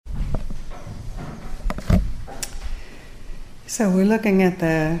So we're looking at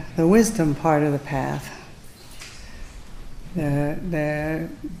the wisdom part of the path. The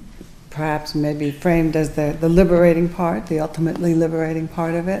perhaps maybe framed as the liberating part, the ultimately liberating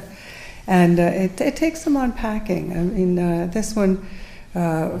part of it. And it takes some unpacking. I mean, this one,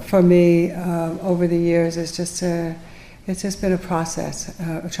 for me, over the years, it's just been a process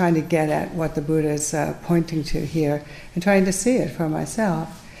of trying to get at what the Buddha is pointing to here and trying to see it for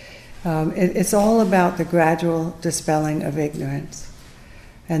myself. It's all about the gradual dispelling of ignorance.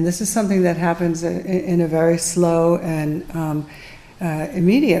 And this is something that happens in a very slow and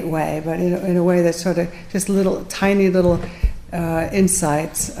immediate way, but in a way that's sort of just tiny little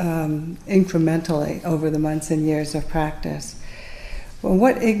insights incrementally over the months and years of practice. Well,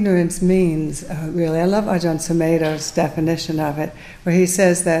 what ignorance means, really, I love Ajahn Sumedho's definition of it, where he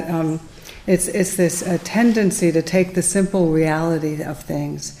says that it's this tendency to take the simple reality of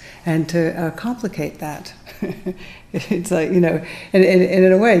things and to complicate that. It's like, and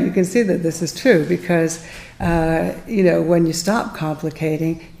in a way you can see that this is true because, when you stop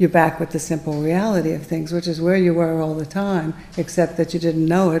complicating, you're back with the simple reality of things, which is where you were all the time, except that you didn't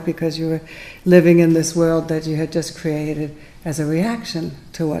know it because you were living in this world that you had just created as a reaction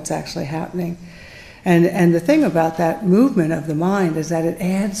to what's actually happening. And the thing about that movement of the mind is that it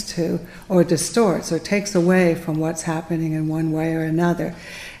adds to or distorts or takes away from what's happening in one way or another.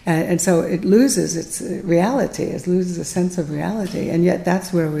 And so it loses its reality, it loses a sense of reality, and yet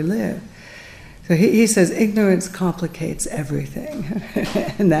that's where we live. So he says ignorance complicates everything,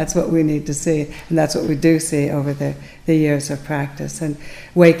 and that's what we need to see, and that's what we do see over the years of practice. And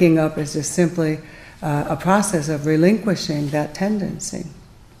waking up is just simply a process of relinquishing that tendency.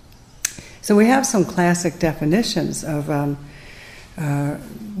 So we have some classic definitions of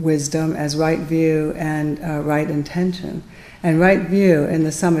wisdom as right view and right intention. And right view in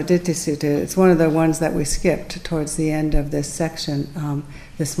the Sammaditthi Sutta, it's one of the ones that we skipped towards the end of this section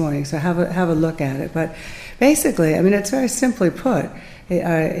this morning. So have a look at it. But basically, I mean, it's very simply put.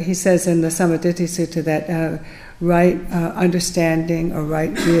 He says in the Sammaditthi Sutta that right understanding or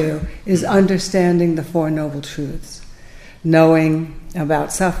right view is understanding the Four Noble Truths. Knowing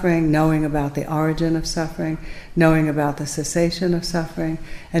about suffering, knowing about the origin of suffering, knowing about the cessation of suffering,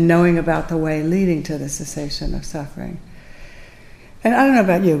 and knowing about the way leading to the cessation of suffering. And I don't know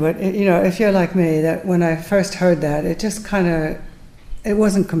about you, but if you're like me, that when I first heard that, it just it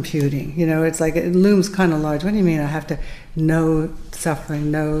wasn't computing. It's like it looms kind of large. What do you mean I have to know suffering,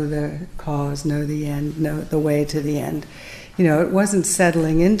 know the cause, know the end, know the way to the end? It wasn't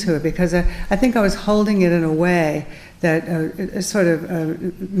settling into it because I think I was holding it in a way that it sort of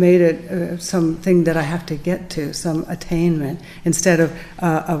made it something that I have to get to, some attainment, instead of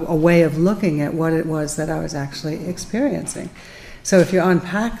a way of looking at what it was that I was actually experiencing. So if you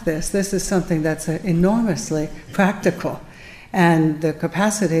unpack this is something that's enormously practical. And the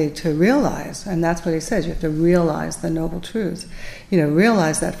capacity to realize, and that's what he says, you have to realize the Noble Truths.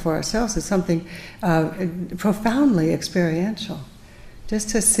 Realize that for ourselves is something profoundly experiential. Just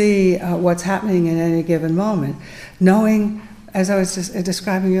to see what's happening in any given moment. Knowing, as I was just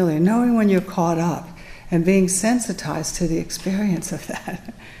describing earlier, knowing when you're caught up and being sensitized to the experience of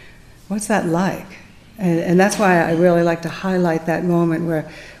that. What's that like? And that's why I really like to highlight that moment where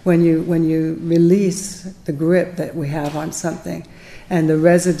when you release the grip that we have on something and the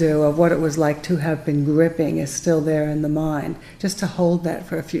residue of what it was like to have been gripping is still there in the mind, just to hold that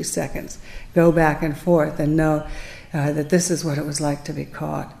for a few seconds, go back and forth and know that this is what it was like to be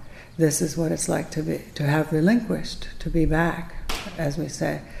caught. This is what it's like to have relinquished, to be back, as we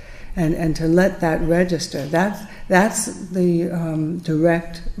say, and to let that register. That's the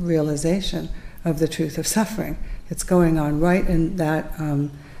direct realization of the truth of suffering. It's going on right in that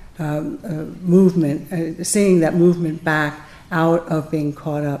movement, seeing that movement back out of being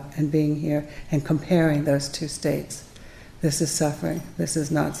caught up and being here and comparing those two states. This is suffering, this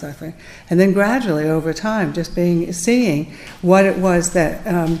is not suffering. And then gradually over time, just seeing what it was that,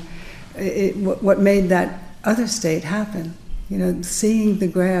 what made that other state happen. Seeing the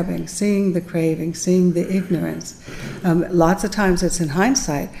grabbing, seeing the craving, seeing the ignorance. Lots of times it's in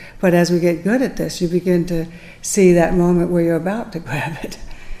hindsight, but as we get good at this, you begin to see that moment where you're about to grab it.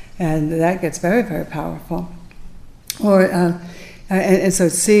 And that gets very, very powerful. And so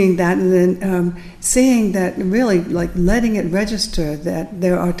seeing that, and then seeing that, really like letting it register that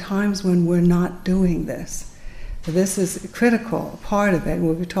there are times when we're not doing this. So this is a critical part of it.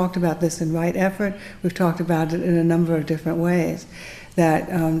 We've talked about this in right effort. We've talked about it in a number of different ways.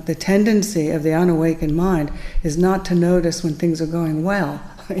 That the tendency of the unawakened mind is not to notice when things are going well,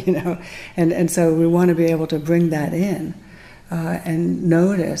 and so we want to be able to bring that in. and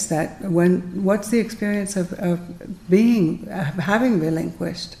notice that what's the experience of having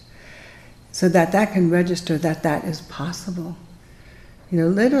relinquished, so that can register that is possible.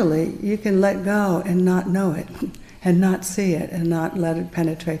 Literally, you can let go and not know it, and not see it, and not let it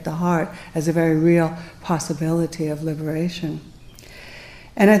penetrate the heart as a very real possibility of liberation.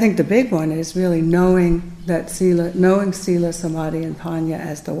 And I think the big one is really knowing Sila, Samadhi, and Panya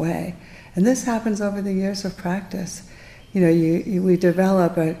as the way. And this happens over the years of practice. We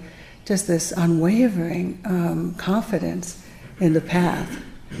develop just this unwavering confidence in the path,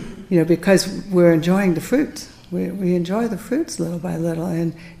 because we're enjoying the fruits. We enjoy the fruits little by little,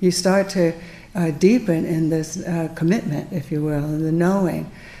 and you start to deepen in this commitment, if you will, and the knowing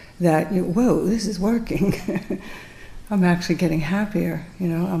that, whoa, this is working. I'm actually getting happier,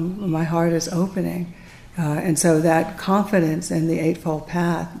 my heart is opening. And so that confidence in the Eightfold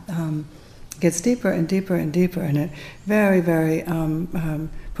Path gets deeper and deeper and deeper, and it very, very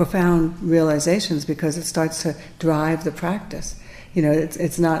profound realizations, because it starts to drive the practice.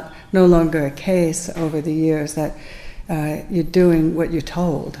 It's no longer a case over the years that you're doing what you're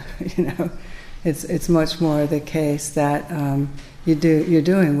told. It's much more the case that you're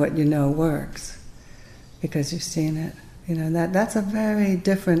doing what you know works, because you've seen it. That's a very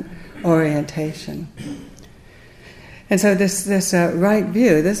different orientation. And so this right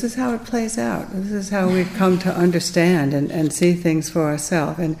view, this is how it plays out. This is how we come to understand and see things for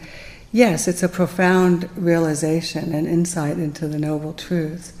ourselves. And yes, it's a profound realization and insight into the Noble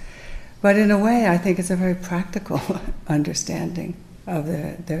Truths. But in a way, I think it's a very practical understanding of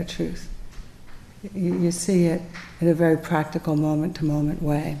their truth. You see it in a very practical, moment-to-moment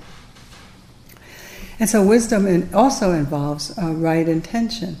way. And so wisdom also involves right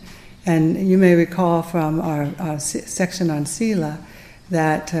intention. And you may recall from our section on Sila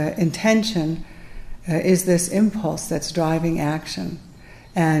that intention is this impulse that's driving action.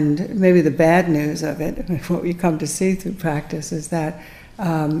 And maybe the bad news of it, what we come to see through practice, is that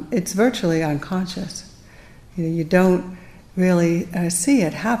it's virtually unconscious. You don't really see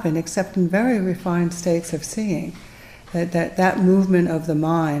it happen except in very refined states of seeing. That movement of the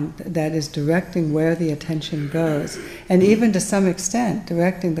mind that is directing where the attention goes, and even to some extent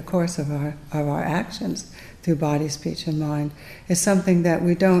directing the course of our actions through body, speech, and mind, is something that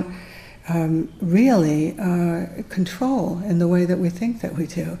we don't really control in the way that we think that we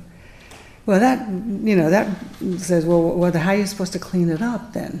do. Well, that says, well, how are you supposed to clean it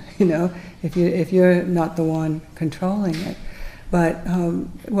up then? If you're not the one controlling it. But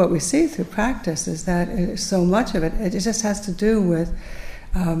what we see through practice is that so much of it just has to do with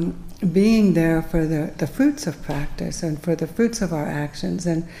being there for the fruits of practice and for the fruits of our actions,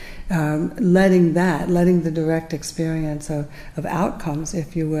 and letting the direct experience of outcomes,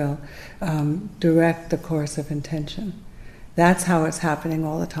 if you will, direct the course of intention. That's how it's happening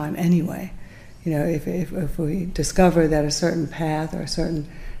all the time anyway. If we discover that a certain path or a certain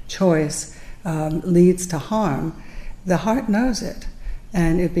choice leads to harm, the heart knows it,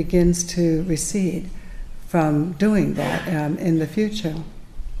 and it begins to recede from doing that in the future.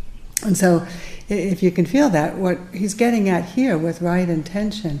 And so if you can feel that, what he's getting at here with right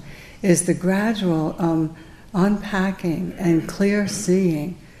intention is the gradual unpacking and clear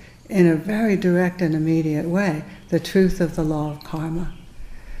seeing in a very direct and immediate way the truth of the law of karma.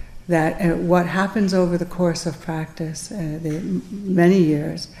 That what happens over the course of practice, the many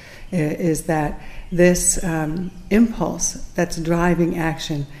years, is that this impulse that's driving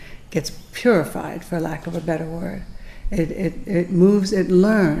action gets purified, for lack of a better word. It moves, it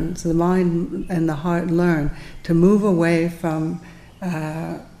learns, the mind and the heart learn to move away from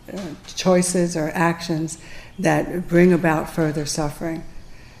choices or actions that bring about further suffering,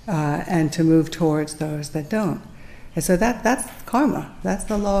 and to move towards those that don't. And so that's karma, that's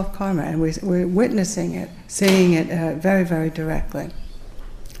the law of karma, and we're witnessing it, seeing it very, very directly.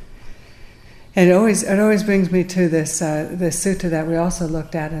 And it always brings me to this sutta that we also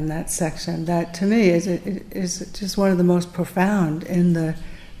looked at in that section, that to me is just one of the most profound in the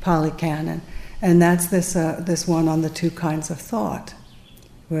Pali Canon, and that's this one on the two kinds of thought,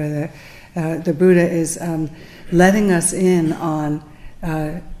 where the Buddha is letting us in on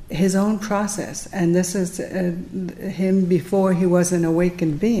his own process, and this is him before he was an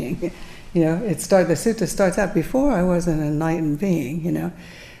awakened being. The sutta starts out, before I was an enlightened being.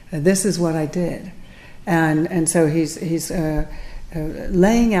 This is what I did, and so he's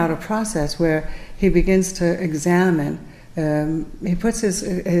laying out a process where he begins to examine. He puts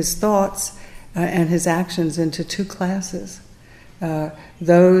his thoughts and his actions into two classes.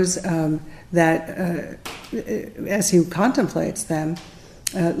 Those that, as he contemplates them,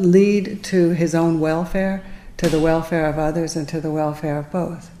 lead to his own welfare, to the welfare of others and to the welfare of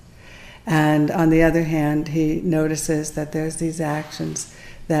both. And on the other hand, he notices that there's these actions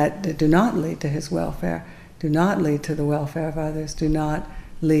that do not lead to his welfare, do not lead to the welfare of others, do not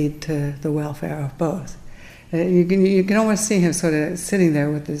lead to the welfare of both. You can almost see him sort of sitting there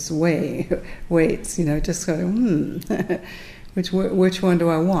with his weights, just sort of, which one do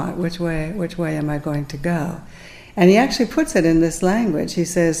I want? Which way am I going to go? And he actually puts it in this language. He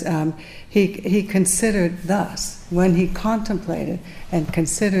says he considered thus, when he contemplated and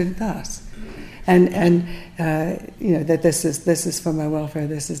considered thus, and that this is for my welfare,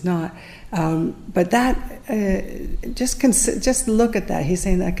 this is not. But that just look at that. He's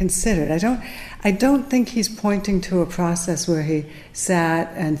saying that considered. I don't think he's pointing to a process where he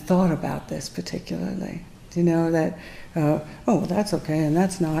sat and thought about this particularly. That that's okay and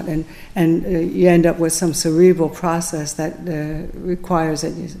that's not, and you end up with some cerebral process that requires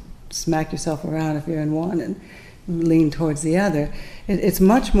that you smack yourself around if you're in one and lean towards the other. It's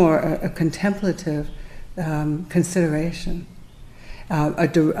much more a contemplative consideration,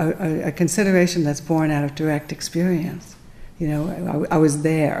 a consideration that's born out of direct experience. I was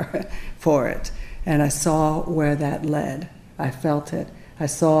there for it, and I saw where that led. I felt it. I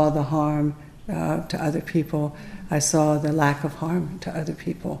saw the harm to other people. I saw the lack of harm to other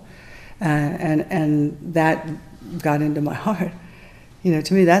people, and that got into my heart.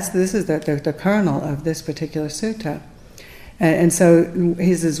 To me, this is the kernel of this particular sutta. And so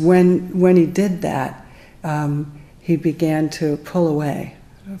he says when he did that, he began to pull away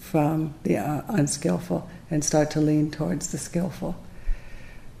from the unskillful and start to lean towards the skillful.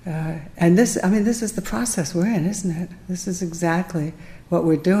 And this is the process we're in, isn't it? This is exactly what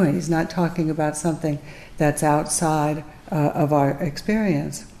we're doing. He's not talking about something that's outside of our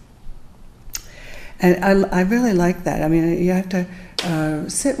experience. And I really like that. You have to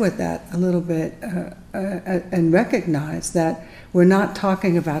sit with that a little bit and recognize that we're not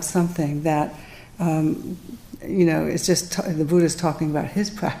talking about something that, it's just the Buddha's talking about his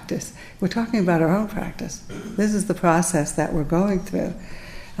practice. We're talking about our own practice. This is the process that we're going through.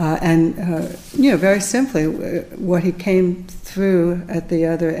 Very simply, what he came through at the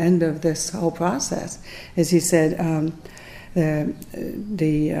other end of this whole process is he said the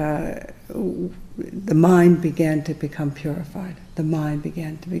mind began to become purified. The mind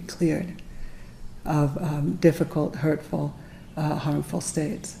began to be cleared of difficult, hurtful, harmful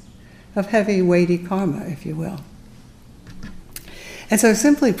states, of heavy, weighty karma, if you will. And so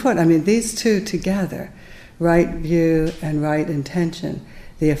simply put, these two together, right view and right intention,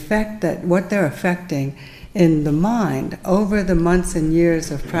 the effect that what they're affecting in the mind over the months and years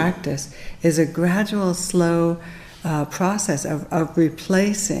of practice is a gradual, slow process of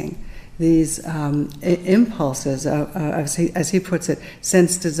replacing these impulses of, as he puts it,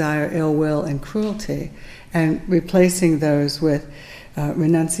 sense desire, ill will, and cruelty, and replacing those with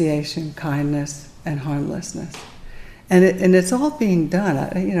renunciation, kindness, and harmlessness. And it's all being done. I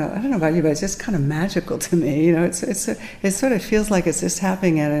don't know about you, but it's just kind of magical to me. It sort of feels like it's just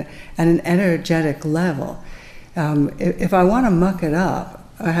happening at an energetic level. If I want to muck it up,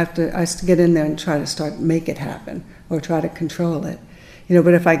 I have to get in there and try to make it happen or try to control it.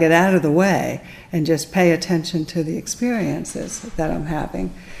 But if I get out of the way and just pay attention to the experiences that I'm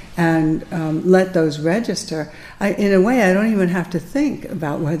having and let those register, in a way I don't even have to think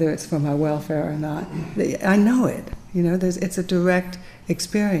about whether it's for my welfare or not. I know it. It's a direct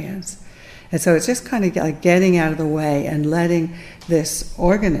experience. And so it's just kind of like getting out of the way and letting this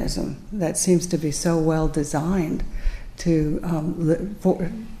organism that seems to be so well designed to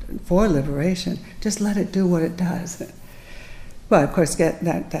for liberation, just let it do what it does. Well, of course,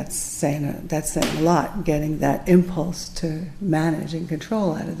 that's saying a lot, getting that impulse to manage and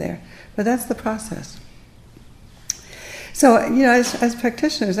control out of there. But that's the process. So, as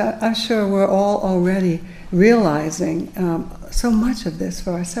practitioners, I'm sure we're all already realizing so much of this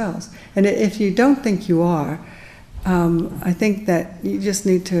for ourselves. And if you don't think you are, I think that you just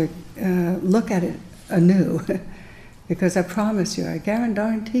need to look at it anew. Because I promise you, I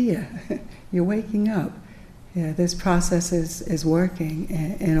guarantee you, you're waking up. This process is working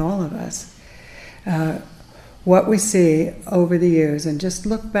in all of us. What we see over the years, and just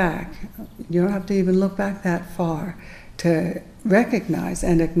look back, you don't have to even look back that far to recognize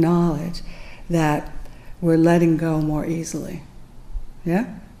and acknowledge that we're letting go more easily.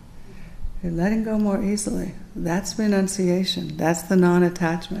 Yeah? We're letting go more easily. That's renunciation. That's the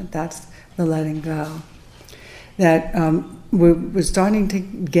non-attachment. That's the letting go. That we're starting to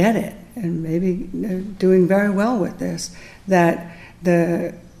get it, and maybe doing very well with this, that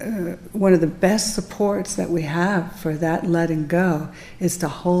the one of the best supports that we have for that letting go is to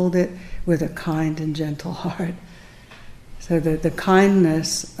hold it with a kind and gentle heart. So the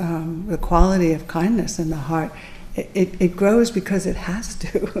kindness, the quality of kindness in the heart, it grows because it has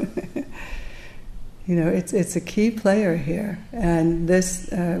to. It's a key player here, and this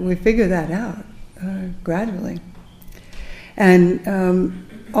we figure that out gradually, and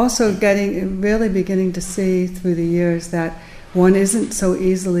also really beginning to see through the years that one isn't so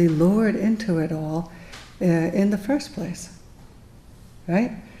easily lured into it all in the first place,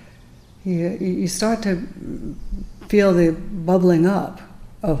 right? You start to feel the bubbling up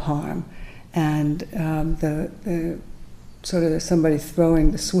of harm, and the sort of somebody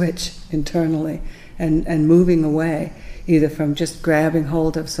throwing the switch internally and moving away, either from just grabbing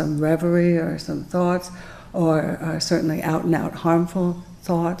hold of some reverie or some thoughts, or certainly out and out harmful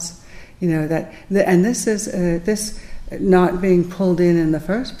thoughts. And this is this not being pulled in the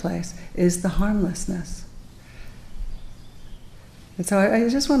first place is the harmlessness. And so I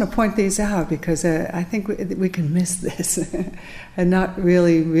just want to point these out because I think we can miss this and not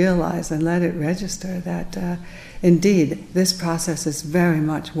really realize and let it register that indeed this process is very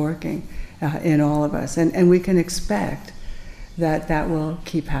much working in all of us, and we can expect that will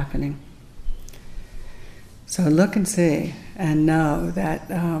keep happening. So look and see and know that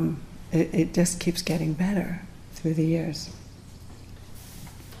it just keeps getting better through the years.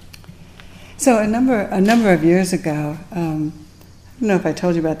 So a number of years ago, I don't know if I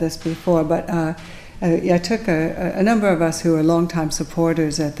told you about this before, but I took a number of us who were longtime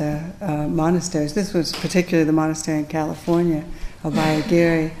supporters at the monasteries. This was particularly the monastery in California,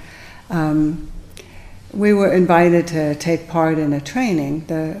 Abhayagiri. We were invited to take part in a training.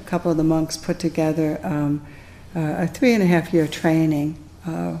 A couple of the monks put together a 3.5-year training.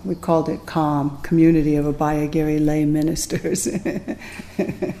 We called it CALM, Community of Abhayagiri Lay Ministers.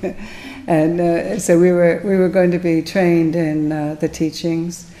 And so we were going to be trained in the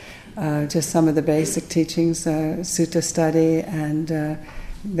teachings, just some of the basic teachings, sutta study and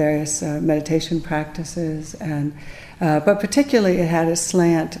various meditation practices, and but particularly it had a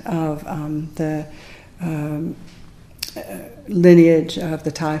slant of the lineage of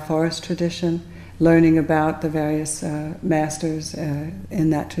the Thai forest tradition, learning about the various masters in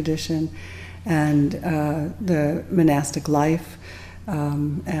that tradition, and the monastic life,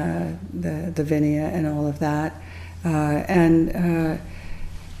 the Vinaya and all of that,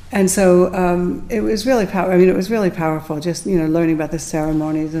 and so it was really it was really powerful. Just learning about the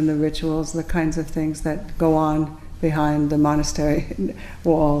ceremonies and the rituals, the kinds of things that go on behind the monastery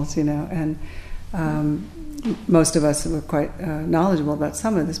walls, and most of us were quite knowledgeable about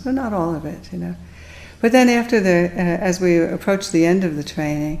some of this, but not all of it, But then after as we approached the end of the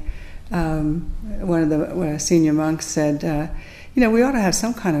training, one of the senior monks said, we ought to have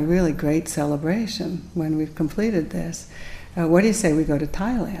some kind of really great celebration when we've completed this. What do you say we go to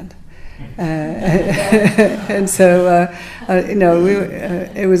Thailand? And so,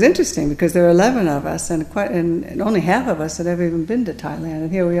 it was interesting because there were 11 of us, and only half of us had ever even been to Thailand.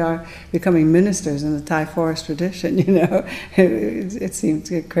 And here we are becoming ministers in the Thai forest tradition. It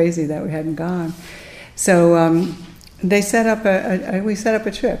seemed crazy that we hadn't gone. So they set up we set up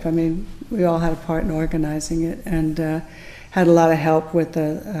a trip. We all had a part in organizing it, and had a lot of help with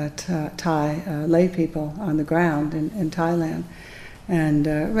the Thai lay people on the ground in Thailand, and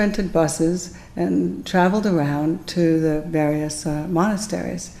rented buses and traveled around to the various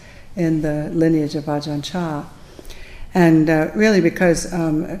monasteries in the lineage of Ajahn Chah. And really because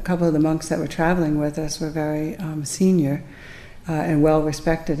a couple of the monks that were traveling with us were very senior and well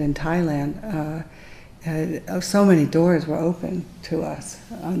respected in Thailand, so many doors were open to us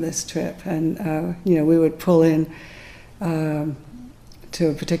on this trip, and we would pull in to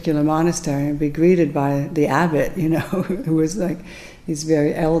a particular monastery and be greeted by the abbot, who was like these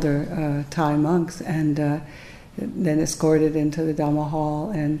very elder Thai monks, and then escorted into the Dhamma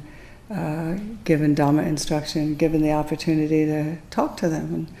hall and given Dhamma instruction, given the opportunity to talk to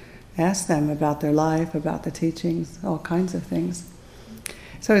them and ask them about their life, about the teachings, all kinds of things.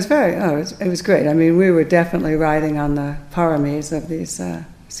 So it was it was great. We were definitely riding on the paramis of these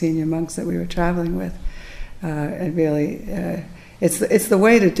senior monks that we were traveling with. And really, it's the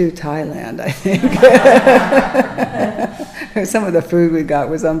way to do Thailand, I think. Some of the food we got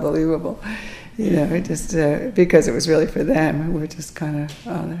was unbelievable, just because it was really for them. We're just kind of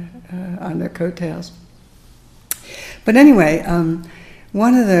on their coattails. But anyway,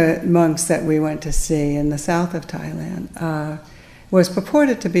 one of the monks that we went to see in the south of Thailand was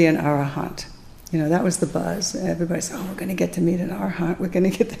purported to be an arahant. That was the buzz. Everybody said, we're going to get to meet an arahant, we're going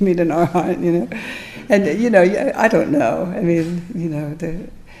to get to meet an arahant, And, I don't know.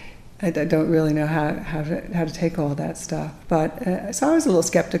 I don't really know how to take all that stuff. But so I was a little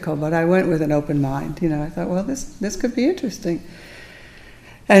skeptical, but I went with an open mind. I thought, well, this could be interesting.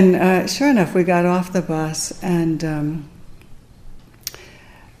 And sure enough, we got off the bus, and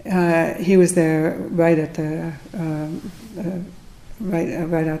he was there right at the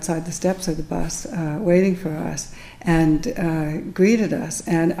right outside the steps of the bus, waiting for us, and greeted us.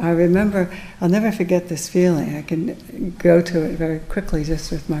 And I remember, I'll never forget this feeling. I can go to it very quickly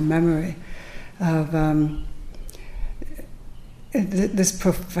just with my memory of this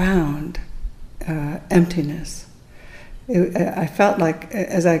profound emptiness. I felt like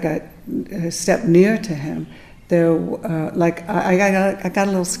as I got a step near to him, I got a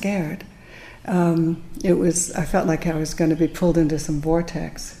little scared. I felt like I was going to be pulled into some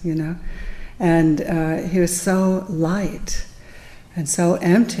vortex, and he was so light and so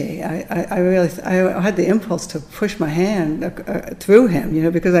empty. I had the impulse to push my hand through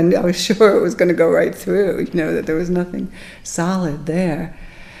him, because I was sure it was going to go right through, that there was nothing solid there.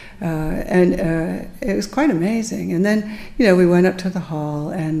 And it was quite amazing. And then, we went up to the hall,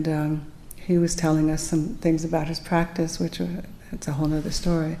 and he was telling us some things about his practice, which it's a whole other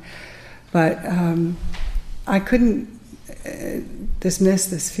story. But I couldn't dismiss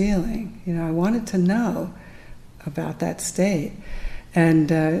this feeling. I wanted to know about that state. And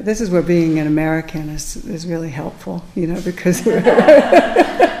this is where being an American is really helpful, because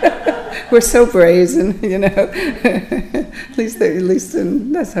we're so brazen, at least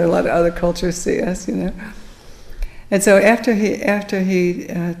that's how a lot of other cultures see us, And so after he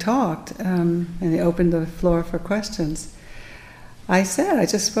talked, and he opened the floor for questions, I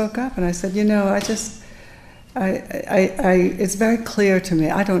just spoke up, and I said, it's very clear to me,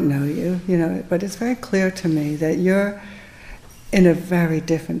 I don't know you, but it's very clear to me that you're in a very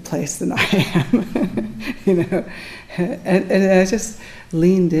different place than I am, and I just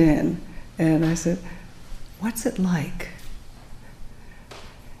leaned in, and I said, what's it like?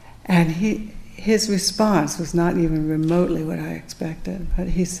 And his response was not even remotely what I expected, but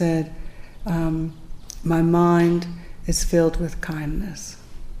he said, my mind is filled with kindness.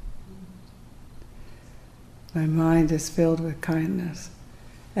 My mind is filled with kindness.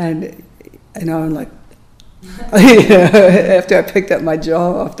 And, I'm like, after I picked up my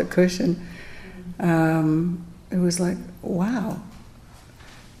jaw off the cushion, it was like, wow.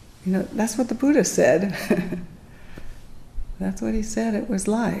 That's what the Buddha said. That's what he said it was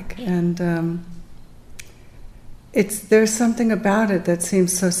like. And there's something about it that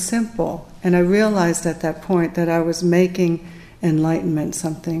seems so simple. And I realized at that point that I was making enlightenment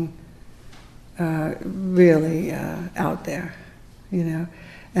something really out there,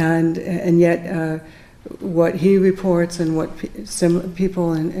 and yet what he reports and what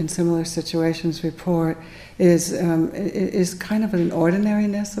people in similar situations report is kind of an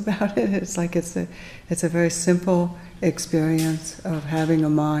ordinariness about it. It's like it's a very simple experience of having a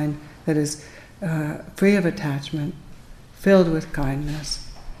mind that is free of attachment, filled with kindness,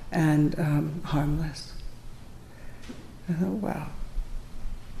 and harmless. I thought, wow.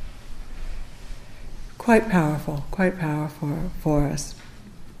 Quite powerful for us.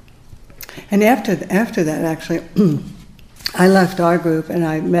 And after that, actually, I left our group and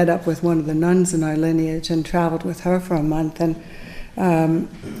I met up with one of the nuns in our lineage and traveled with her for a month. And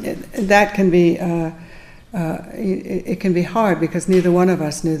that can be it can be hard because neither one of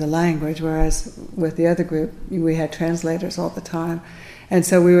us knew the language, whereas with the other group we had translators all the time. And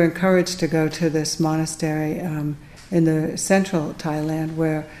so we were encouraged to go to this monastery in the central Thailand,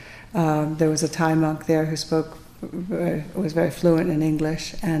 where there was a Thai monk there who was very fluent in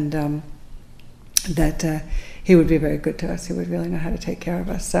English, and that he would be very good to us. He would really know how to take care of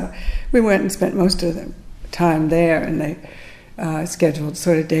us. So we went and spent most of the time there, and they scheduled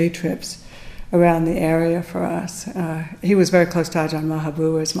sort of day trips around the area for us. He was very close to Ajahn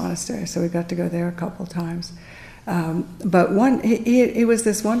Mahabua's monastery, so we got to go there a couple times. But he was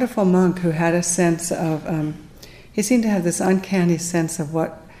this wonderful monk who had a sense of, he seemed to have this uncanny sense of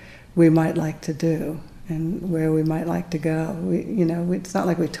what we might like to do and where we might like to go. It's not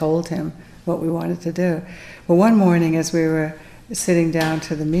like we told him what we wanted to do. But one morning as we were sitting down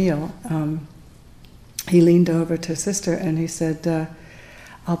to the meal, he leaned over to Sister and he said,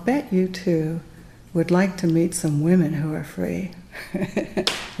 I'll bet you two would like to meet some women who are free.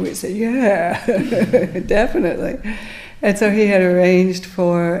 We said, yeah, definitely. And so he had arranged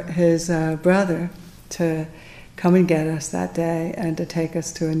for his brother to come and get us that day and to take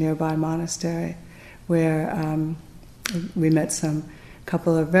us to a nearby monastery where we met some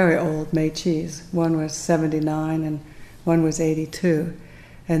couple of very old Meichis. One was 79 and one was 82,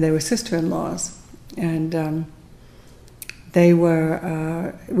 and they were sister-in-laws. And they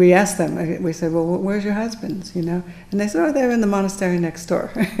were, we asked them, we said, well, where's your husbands, you know? And they said, oh, they're in the monastery next door.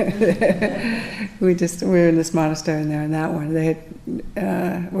 we were in this monastery and they're in that one. They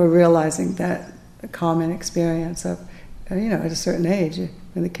were realizing that a common experience of, at a certain age,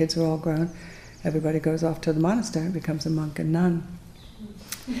 when the kids are all grown, everybody goes off to the monastery and becomes a monk and nun.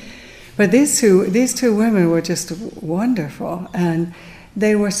 But these two women were just wonderful, and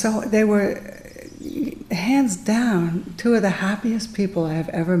they were hands down two of the happiest people I have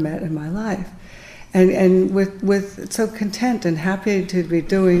ever met in my life, and with so content and happy to be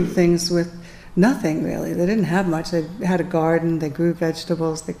doing things with nothing really. They didn't have much. They had a garden. They grew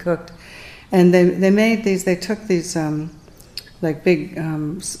vegetables. They cooked, and they took these like big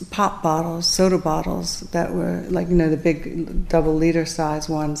pop bottles, soda bottles that were like the big double-liter size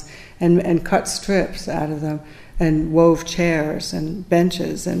ones, and cut strips out of them, and wove chairs and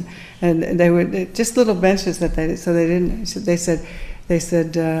benches, and they were just little benches that they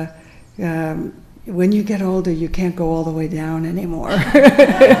said when you get older you can't go all the way down anymore.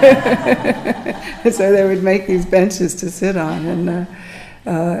 So they would make these benches to sit on,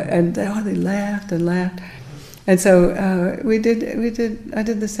 and they laughed and laughed. And so I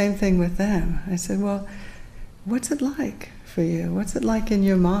did the same thing with them. I said, well, what's it like for you? What's it like in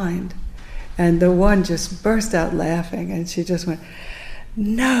your mind? And the one just burst out laughing, and she just went,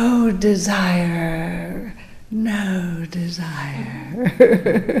 no desire, no desire.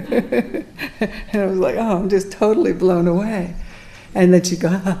 And I was like, oh, I'm just totally blown away. And then she'd go,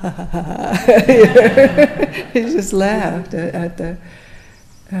 ha, ha, ha, ha. He just laughed at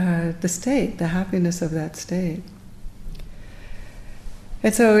the state, the happiness of that state.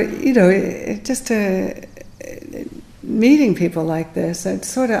 And so, meeting people like this, it's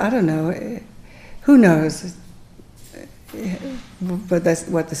sort of, I don't know, who knows, but that's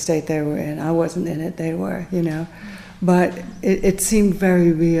what the state they were in. I wasn't in it, they were, But it seemed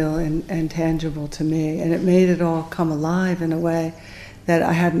very real and tangible to me, and it made it all come alive in a way that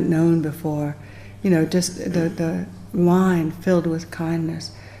I hadn't known before. Just the mind filled with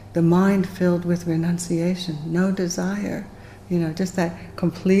kindness, the mind filled with renunciation, no desire, just that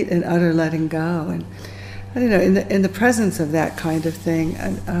complete and utter letting go. And I don't know, in the presence of that kind of thing,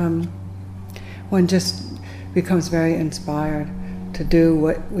 one just becomes very inspired to do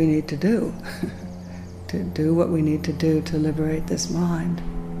what we need to do, to do what we need to do to liberate this mind.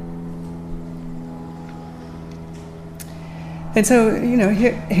 And so,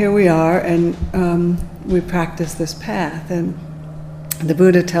 here we are, and we practice this path, and the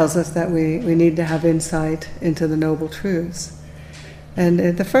Buddha tells us that we need to have insight into the Noble Truths.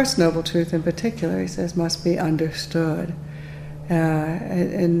 And the first Noble Truth in particular, he says, must be understood. I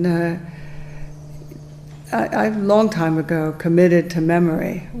a long time ago committed to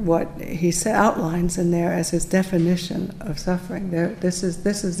memory what he outlines in there as his definition of suffering. This is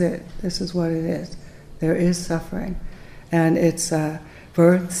it. This is what it is. There is suffering. And it's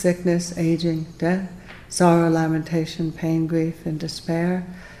birth, sickness, aging, death, sorrow, lamentation, pain, grief, and despair,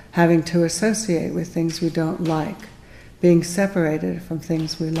 having to associate with things we don't like, being separated from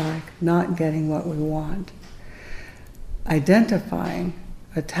things we like, not getting what we want, identifying,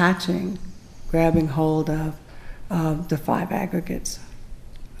 attaching, grabbing hold of the five aggregates,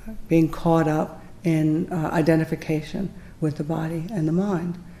 being caught up in identification with the body and the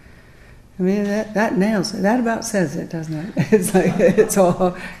mind. I mean, that nails it. That about says it, doesn't it? It's like it's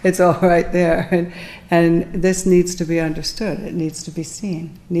all right there, and this needs to be understood. It needs to be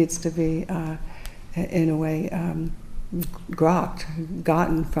seen. It needs to be, in a way,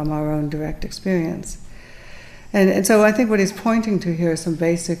 gotten from our own direct experience. And so I think what he's pointing to here are some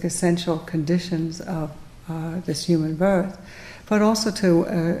basic, essential conditions of this human birth, but also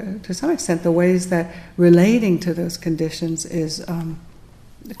to some extent the ways that relating to those conditions is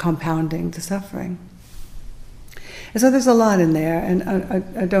compounding the suffering. And so there's a lot in there, and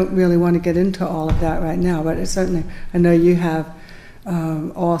I don't really want to get into all of that right now, but it's certainly, I know you have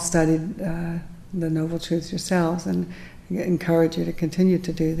all studied the Noble Truths yourselves, and I encourage you to continue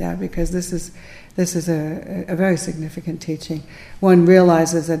to do that, because this is a very significant teaching. One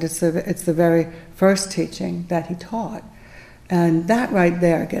realizes that it's the very first teaching that he taught, and that right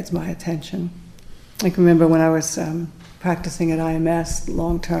there gets my attention. I can remember when I was practicing at IMS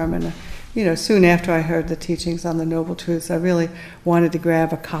long term, and soon after I heard the teachings on the Noble Truths, I really wanted to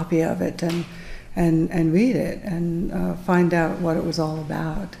grab a copy of it and read it and find out what it was all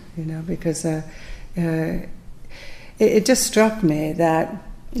about. Because it just struck me that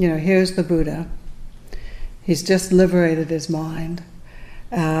here's the Buddha. He's just liberated his mind.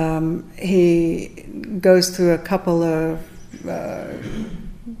 He goes through a couple of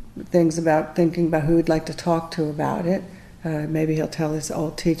things about thinking about who he'd like to talk to about it, Maybe he'll tell his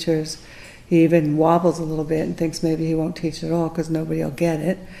old teachers. He even wobbles a little bit and thinks maybe he won't teach at all because nobody will get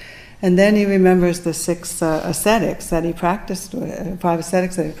it. And then he remembers the 6 ascetics that he practiced with, 5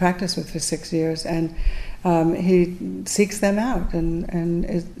 ascetics that he practiced with for 6 years, and he seeks them out and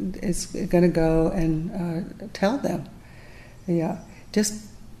is going to go and tell them. Yeah, just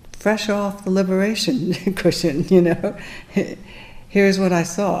fresh off the liberation cushion, Here's what I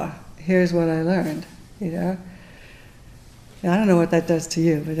saw. Here's what I learned, I don't know what that does to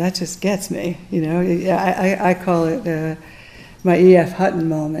you, but that just gets me, I call it my E.F. Hutton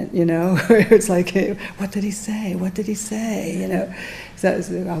moment, where it's like, hey, what did he say? What did he say? So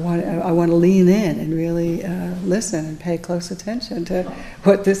I want to lean in and really listen and pay close attention to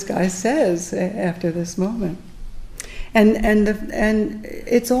what this guy says after this moment. And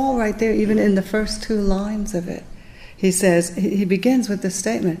it's all right there, even in the first 2 lines of it. He says, he begins with this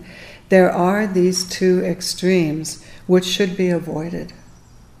statement: there are these 2 extremes which should be avoided.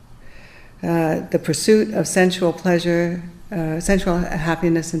 The pursuit of sensual pleasure, sensual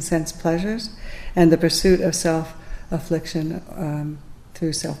happiness and sense pleasures, and the pursuit of self-affliction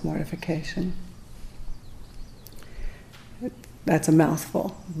through self-mortification. That's a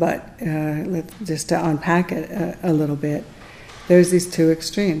mouthful, but just to unpack it a little bit, there's these 2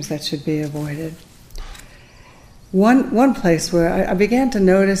 extremes that should be avoided. One place where I began to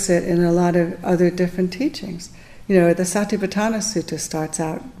notice it in a lot of other different teachings. The Satipatthana Sutta starts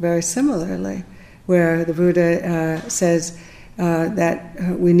out very similarly, where the Buddha says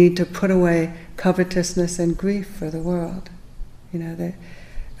that we need to put away covetousness and grief for the world.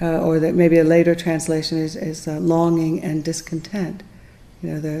 Or that maybe a later translation is longing and discontent.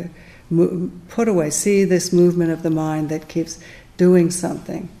 Put away, see this movement of the mind that keeps doing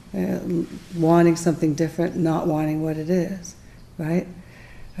something, wanting something different, not wanting what it is, right?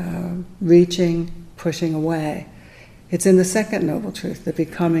 Reaching, pushing away. It's in the second noble truth, the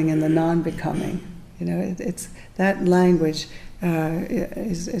becoming and the non-becoming. It's that language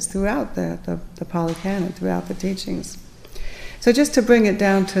is throughout the Pali Canon, throughout the teachings. So just to bring it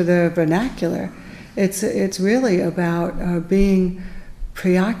down to the vernacular, it's really about being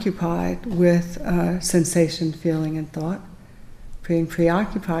preoccupied with sensation, feeling, and thought, being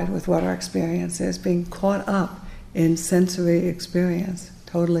preoccupied with what our experience is, being caught up in sensory experience,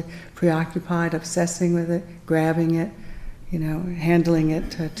 totally preoccupied, obsessing with it, grabbing it, handling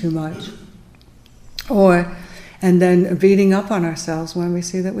it too much. And then beating up on ourselves when we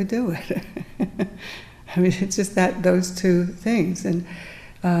see that we do it. It's just those 2 things. And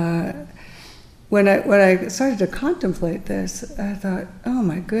when I started to contemplate this, I thought, oh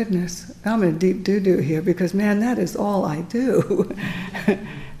my goodness, I'm in deep doo-doo here, because man, that is all I do.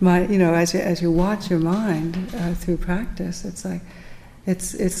 As you watch your mind through practice,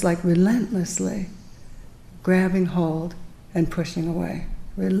 it's like relentlessly grabbing hold and pushing away,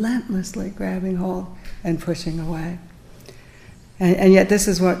 relentlessly grabbing hold and pushing away. And yet this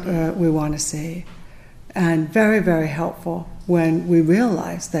is what we want to see. And very, very helpful when we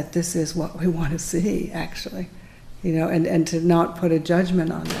realize that this is what we want to see, actually, and to not put a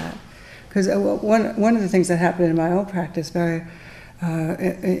judgment on that. Because one of the things that happened in my own practice,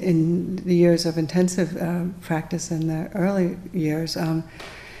 in the years of intensive practice in the early years,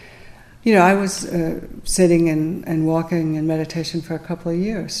 I was sitting and walking in meditation for a couple of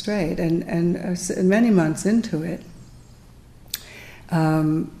years straight, and many months into it,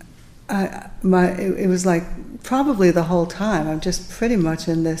 it was like probably the whole time I'm just pretty much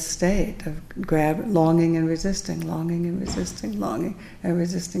in this state of longing and resisting, longing and resisting, longing and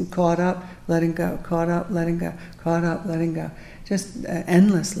resisting, caught up, letting go, caught up, letting go, caught up, letting go, just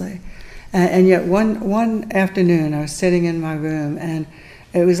endlessly. And yet one afternoon I was sitting in my room, and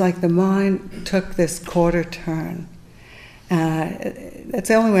it was like the mind took this quarter turn. That's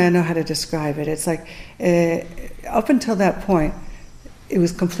the only way I know how to describe it. It's like up until that point, it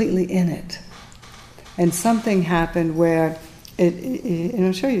was completely in it. And something happened where and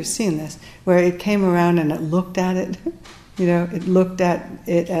I'm sure you've seen this, where it came around and it looked at it, it looked at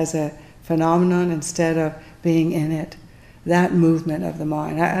it as a phenomenon instead of being in it. That movement of the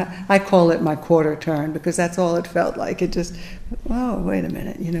mind. I call it my quarter turn, because that's all it felt like. It just, oh, wait a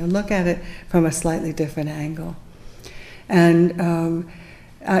minute, look at it from a slightly different angle. And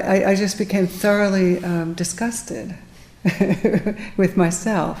I just became thoroughly disgusted with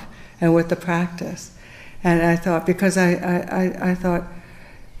myself and with the practice. And I thought, because I thought,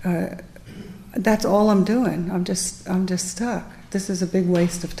 that's all I'm doing. I'm just stuck. This is a big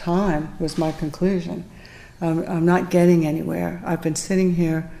waste of time, was my conclusion. I'm not getting anywhere. I've been sitting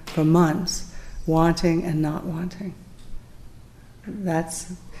here for months, wanting and not wanting.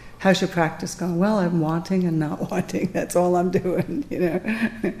 That's how's your practice going? Well, I'm wanting and not wanting. That's all I'm doing, you know.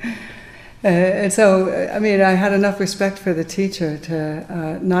 And so, I mean, I had enough respect for the teacher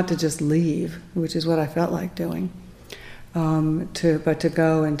to not to just leave, which is what I felt like doing, but to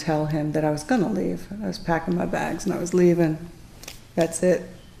go and tell him that I was going to leave. I was packing my bags and I was leaving. That's it.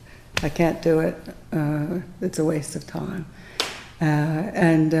 I can't do it. It's a waste of time.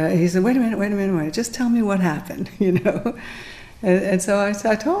 And he said, wait a minute, just tell me what happened, you know. And so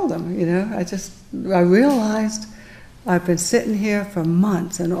I told him, you know, I realized I've been sitting here for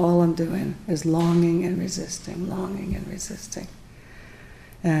months and all I'm doing is longing and resisting.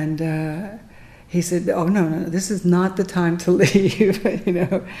 And he said, oh, no, this is not the time to leave, you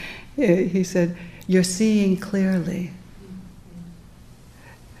know. He said, you're seeing clearly.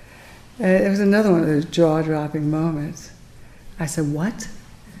 It was another one of those jaw-dropping moments. I said, what?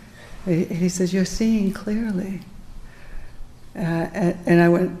 He says, you're seeing clearly. And I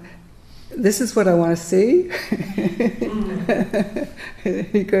went, this is what I want to see?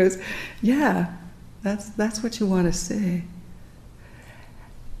 He goes, yeah, that's what you want to see.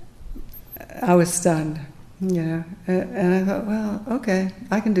 I was stunned, you know, and I thought, well, okay,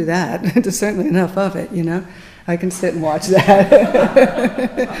 I can do that. There's certainly enough of it, you know. I can sit and watch that.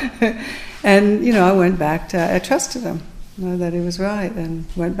 And, you know, I went back to, I trusted him, you know, that he was right, and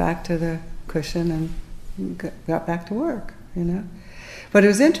went back to the cushion and got back to work, you know. But it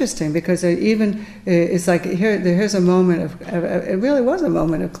was interesting because it's like here's a moment of, it really was a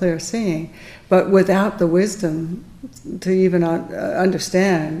moment of clear seeing, but without the wisdom to even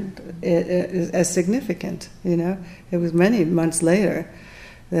understand it as significant, you know. It was many months later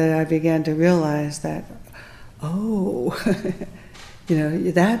that I began to realize that, oh, you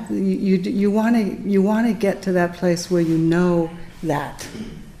know, that you want to get to that place where you know that.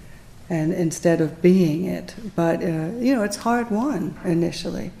 And instead of being it, but you know, it's hard won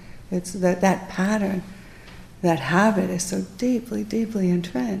initially. It's that pattern, that habit is so deeply, deeply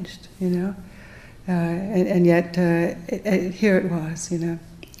entrenched, you know, and yet here it was, you know.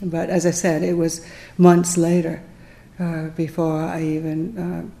 But as I said, it was months later before I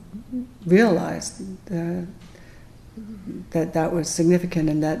even realized that was significant,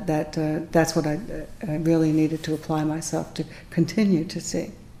 and that's what I really needed to apply myself to continue to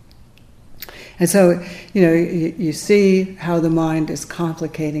see. And so, you know, you see how the mind is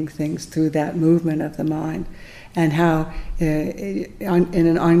complicating things through that movement of the mind, and how in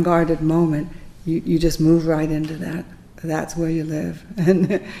an unguarded moment, you just move right into that. That's where you live,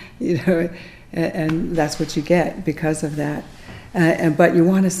 and you know, and that's what you get because of that. But you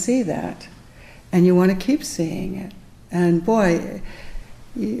want to see that, and you want to keep seeing it. And boy,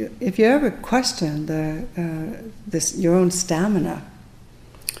 if you ever question your own stamina,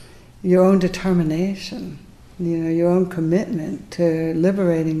 your own determination, you know, your own commitment to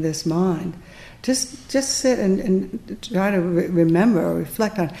liberating this mind, just sit and try to remember or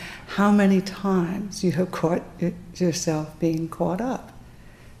reflect on how many times you have caught yourself being caught up,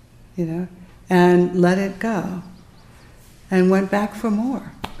 you know, and let it go, and went back for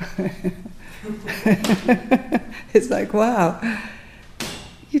more. It's like, wow,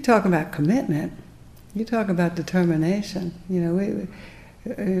 you talk about commitment, you talk about determination, you know,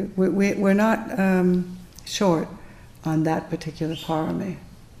 we're not short on that particular parami.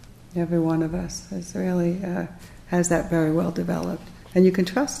 Every one of us is really has that very well developed, and you can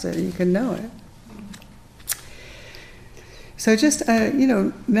trust it, you can know it. So just you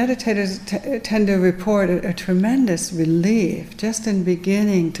know, meditators tend to report a tremendous relief just in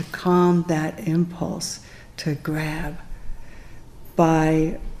beginning to calm that impulse to grab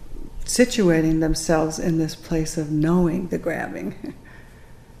by situating themselves in this place of knowing the grabbing.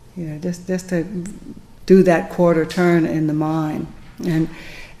 You know, just to do that quarter turn in the mind, and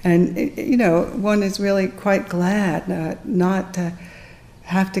you know, one is really quite glad not to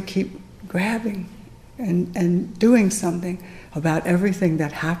have to keep grabbing and doing something about everything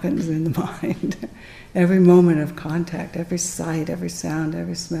that happens in the mind, every moment of contact, every sight, every sound,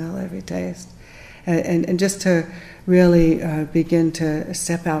 every smell, every taste, and just to really begin to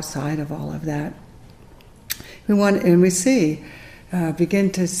step outside of all of that.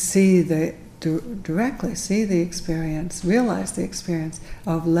 Begin to see directly see the experience, realize the experience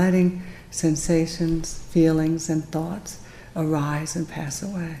of letting sensations, feelings, and thoughts arise and pass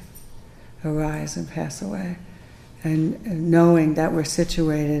away, and knowing that we're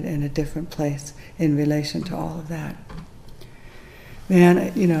situated in a different place in relation to all of that.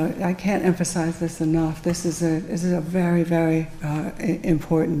 Man, you know, I can't emphasize this enough. This is a very, very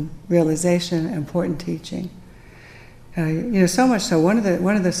important realization, important teaching. You know, so much so. One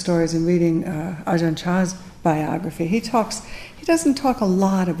of the stories in reading Ajahn Chah's biography. He doesn't talk a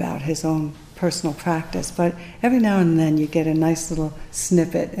lot about his own personal practice, but every now and then you get a nice little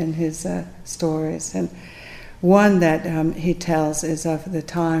snippet in his stories. And one that he tells is of the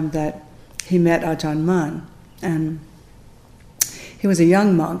time that he met Ajahn Mun. And he was a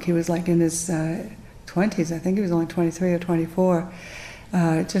young monk. He was like in his 20s. I think he was only 23 or 24,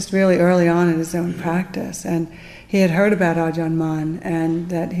 just really early on in his own practice. And he had heard about Ajahn Mun and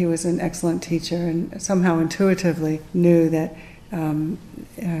that he was an excellent teacher, and somehow intuitively knew that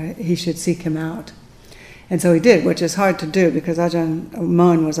he should seek him out. And so he did, which is hard to do because Ajahn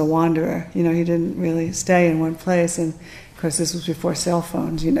Mun was a wanderer. He didn't really stay in one place. And of course, this was before cell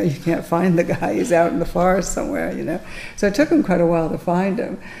phones. You can't find the guy. He's out in the forest somewhere, So it took him quite a while to find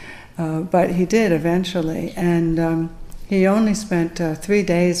him. But he did eventually. And he only spent 3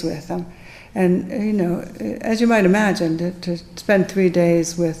 days with him. And, as you might imagine, to spend 3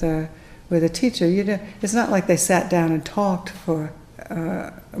 days with a teacher, it's not like they sat down and talked for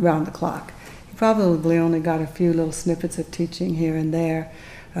around the clock. He probably only got a few little snippets of teaching here and there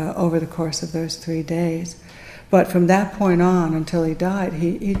over the course of those 3 days. But from that point on until he died,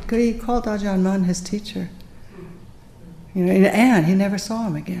 he called Ajahn Mun his teacher. And he never saw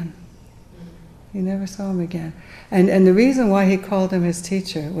him again. He never saw him again. And the reason why he called him his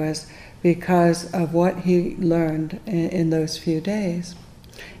teacher was because of what he learned in those few days.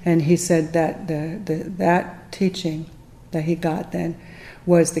 And he said that that teaching that he got then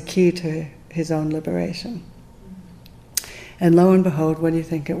was the key to his own liberation. And lo and behold, what do you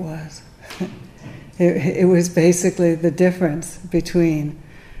think it was? It was basically the difference between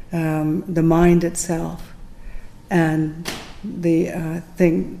the mind itself and the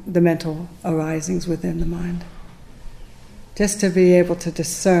mental arisings within the mind. Just to be able to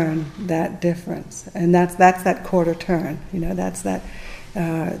discern that difference, and that's that quarter turn. That's that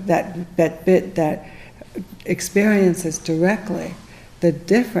bit that experiences directly the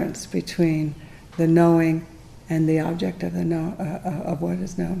difference between the knowing and the object of of what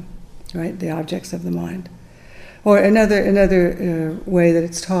is known, right? The objects of the mind. Or another way that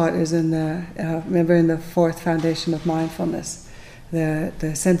it's taught is in remember in the fourth foundation of mindfulness,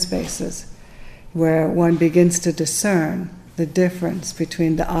 the sense bases, where one begins to discern the difference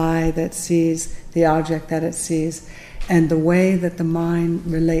between the eye that sees the object that it sees and the way that the mind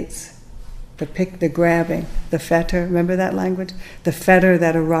relates, the grabbing, the fetter, remember that language? The fetter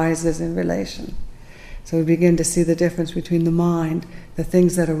that arises in relation. So we begin to see the difference between the mind, the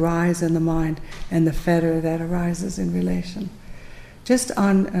things that arise in the mind, and the fetter that arises in relation. Just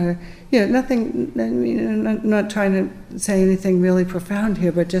on, nothing, I'm not trying to say anything really profound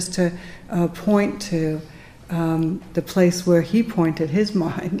here, but just to point to the place where he pointed his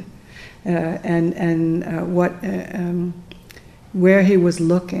mind and where he was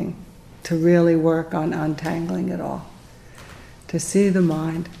looking to really work on untangling it all. To see the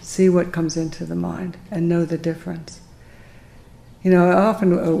mind, see what comes into the mind, and know the difference. I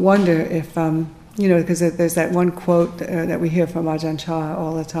often wonder if, because there's that one quote that we hear from Ajahn Chah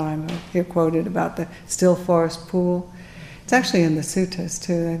all the time. I hear quoted about the still forest pool. It's actually in the suttas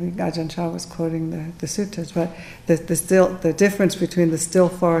too. I think Ajahn Chah was quoting the suttas, but the difference between the still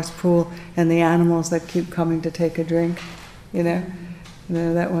forest pool and the animals that keep coming to take a drink,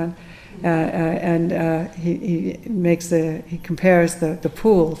 that one. And he compares the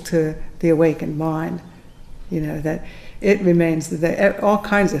pool to the awakened mind. That it remains that all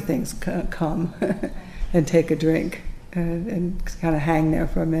kinds of things come and take a drink and kind of hang there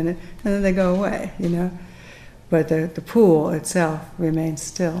for a minute, and then they go away. But the pool itself remains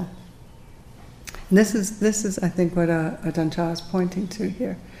still. And this is I think what Ajahn Chah is pointing to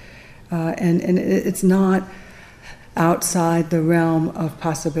here, and it's not outside the realm of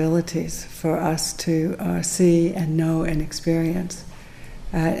possibilities for us to see and know and experience.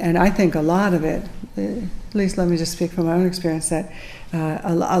 And I think a lot of it, at least let me just speak from my own experience, that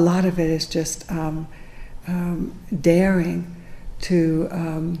a lot of it is just daring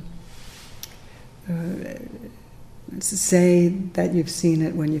to say that you've seen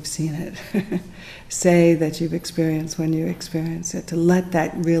it when you've seen it. Say that you've experienced when you experience it. To let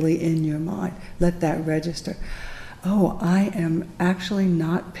that really in your mind, let that register. Oh, I am actually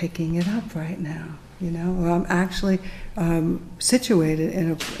not picking it up right now, or I'm actually situated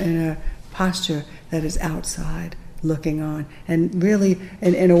in a posture that is outside, looking on, and really,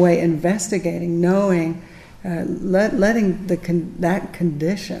 in a way, investigating, knowing, letting that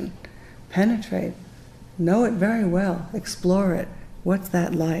condition penetrate, know it very well, explore it. What's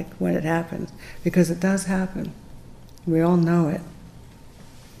that like when it happens? Because it does happen. We all know it.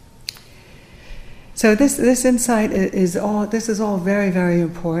 So this insight is all. This is all very, very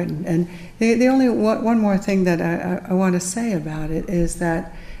important. And the only one more thing that I want to say about it is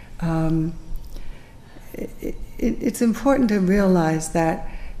that it's important to realize that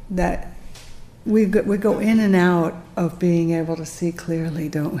we go in and out of being able to see clearly,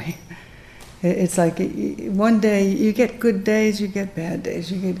 don't we? It's like one day you get good days, you get bad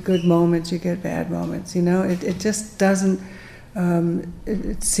days, you get good moments, you get bad moments. It just doesn't.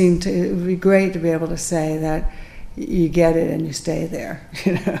 It seemed it would be great to be able to say that you get it and you stay there,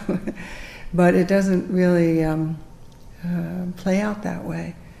 but it doesn't really play out that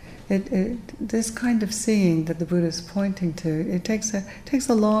way. This kind of seeing that the Buddha is pointing to, it takes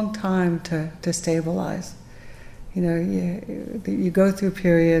a long time to stabilize. You go through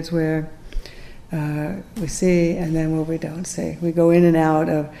periods where we see and then where we don't see. We go in and out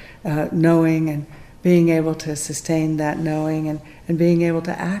of knowing and being able to sustain that knowing and being able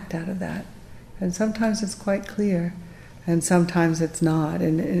to act out of that. And sometimes it's quite clear, and sometimes it's not.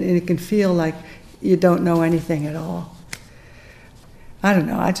 And it can feel like you don't know anything at all. I don't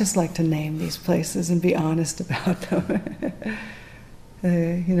know, I just like to name these places and be honest about them.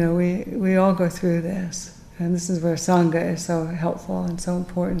 We all go through this. And this is where Sangha is so helpful and so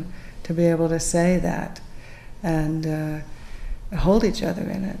important, to be able to say that and hold each other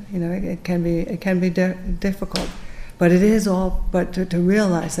in it. It can be difficult, but it is all. But to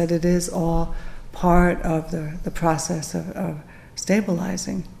realize that it is all part of the process of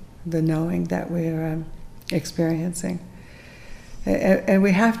stabilizing the knowing that we're experiencing, and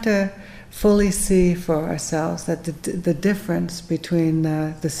we have to fully see for ourselves that the difference between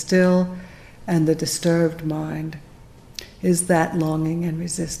the still and the disturbed mind is that longing and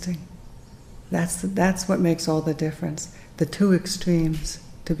resisting. That's what makes all the difference. The two extremes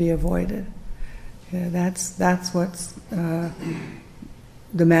to be avoided. That's what's the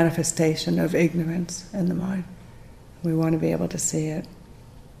manifestation of ignorance in the mind. We want to be able to see it.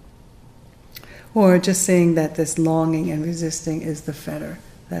 Or just seeing that this longing and resisting is the fetter.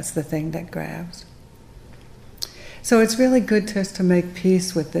 That's the thing that grabs. So it's really good just to make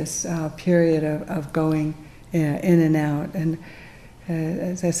peace with this period of going in and out. And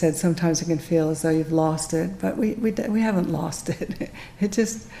as I said, sometimes it can feel as though you've lost it, but we haven't lost it.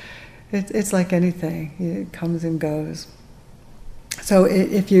 It's like anything; it comes and goes. So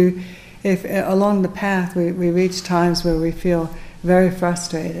if along the path we reach times where we feel very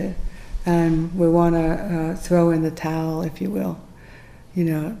frustrated, and we want to throw in the towel, if you will,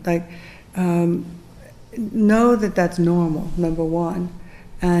 know that that's normal. Number one,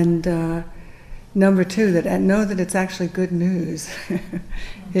 and number two, know that it's actually good news.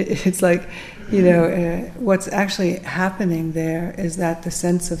 It's like, what's actually happening there is that the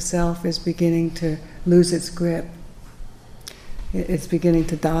sense of self is beginning to lose its grip. It's beginning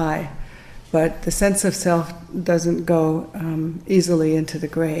to die. But the sense of self doesn't go easily into the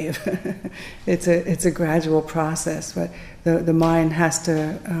grave. It's a gradual process, but the mind has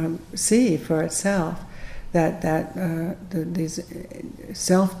to see for itself that these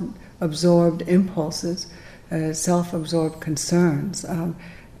self-absorbed impulses, self-absorbed concerns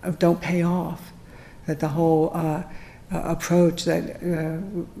don't pay off. That the whole approach that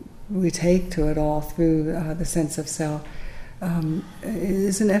we take to it all through the sense of self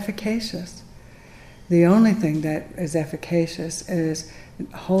isn't efficacious. The only thing that is efficacious is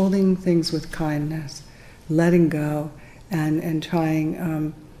holding things with kindness, letting go, and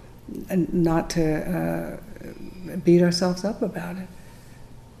trying not to beat ourselves up about it.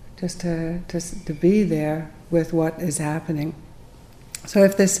 Just to be there with what is happening. So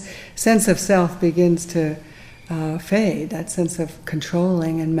if this sense of self begins to fade, that sense of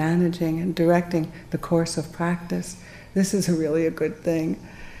controlling and managing and directing the course of practice, this is really a good thing.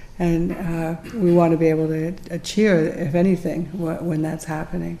 And we want to be able to cheer, if anything, when that's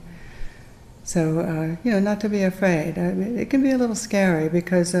happening. So, not to be afraid. It can be a little scary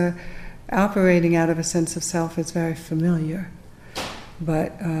because operating out of a sense of self is very familiar.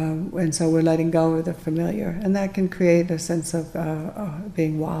 But and so we're letting go of the familiar, and that can create a sense of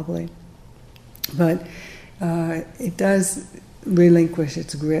being wobbly. But it does relinquish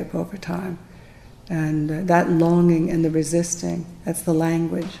its grip over time. And that longing and the resisting, that's the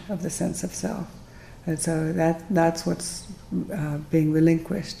language of the sense of self. And so that's what's being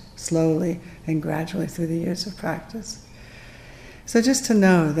relinquished slowly and gradually through the years of practice. So just to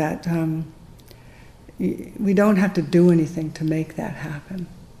know that we don't have to do anything to make that happen.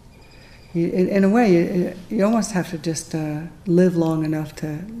 In a way, you almost have to just live long enough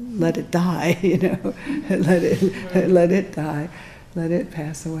to let it die, let it die, let it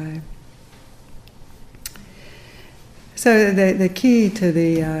pass away. So the key to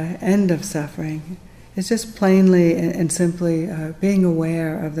the end of suffering is just plainly and simply being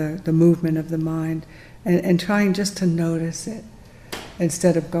aware of the movement of the mind and trying just to notice it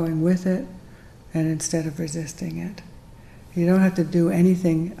instead of going with it and instead of resisting it. You don't have to do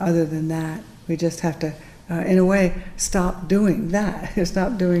anything other than that. We just have to, in a way, stop doing that.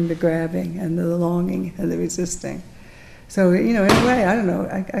 Stop doing the grabbing and the longing and the resisting. So, in a way, I don't know,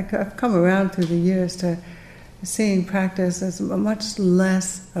 I've come around through the years to seeing practice as much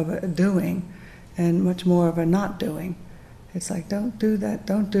less of a doing and much more of a not doing. It's like, don't do that,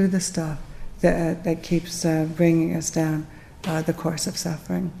 don't do the stuff that keeps bringing us down the course of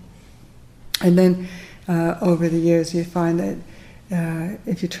suffering. And then over the years you find that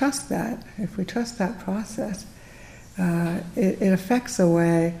if you trust that, if we trust that process, it affects a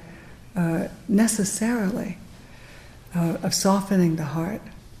way necessarily of softening the heart,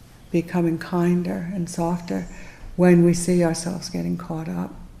 becoming kinder and softer when we see ourselves getting caught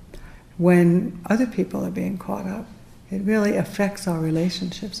up. When other people are being caught up, it really affects our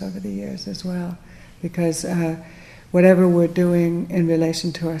relationships over the years as well, because whatever we're doing in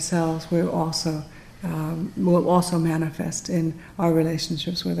relation to ourselves, will also manifest in our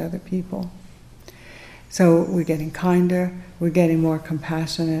relationships with other people. So we're getting kinder, we're getting more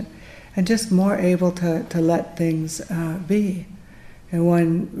compassionate, and just more able to let things be. And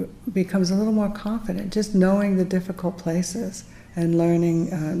one becomes a little more confident, just knowing the difficult places and learning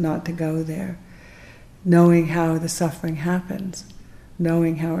not to go there, knowing how the suffering happens,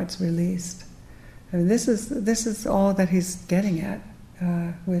 knowing how it's released. I mean, this is all that he's getting at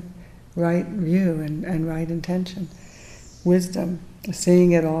with right view and right intention, wisdom,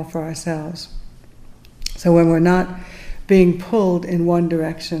 seeing it all for ourselves. So when we're not being pulled in one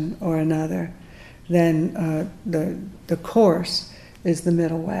direction or another, then the course is the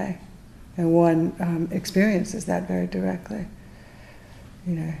middle way, and one experiences that very directly.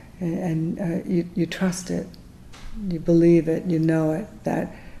 And you trust it, you believe it, you know it,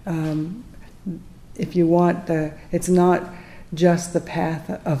 that if you want it's not just the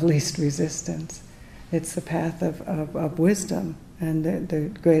path of least resistance, it's the path of wisdom and the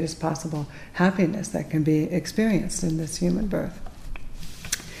greatest possible happiness that can be experienced in this human birth.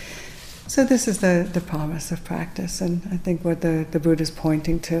 So this is the promise of practice, and I think what the Buddha is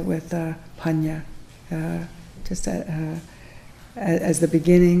pointing to with panya, just as the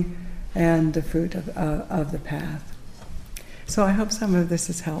beginning and the fruit of the path. So I hope some of this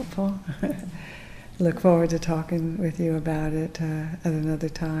is helpful. Look forward to talking with you about it at another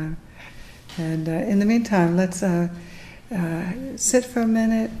time. And in the meantime, let's sit for a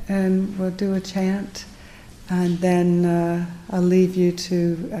minute and we'll do a chant. And then I'll leave you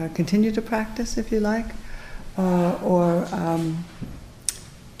to continue to practice if you like, or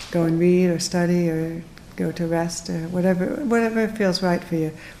go and read or study or go to rest or whatever feels right for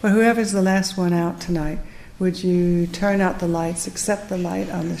you. But whoever's the last one out tonight, would you turn out the lights, accept the light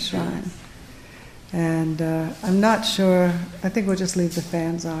on the shrine? And I'm not sure, I think we'll just leave the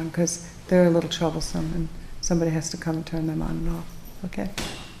fans on because they're a little troublesome and somebody has to come and turn them on and off. Okay?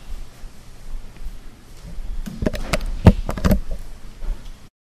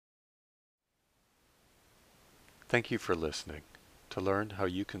 Thank you for listening. To learn how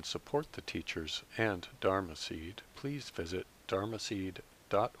you can support the teachers and Dharma Seed, please visit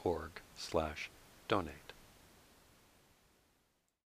dharmaseed.org/donate.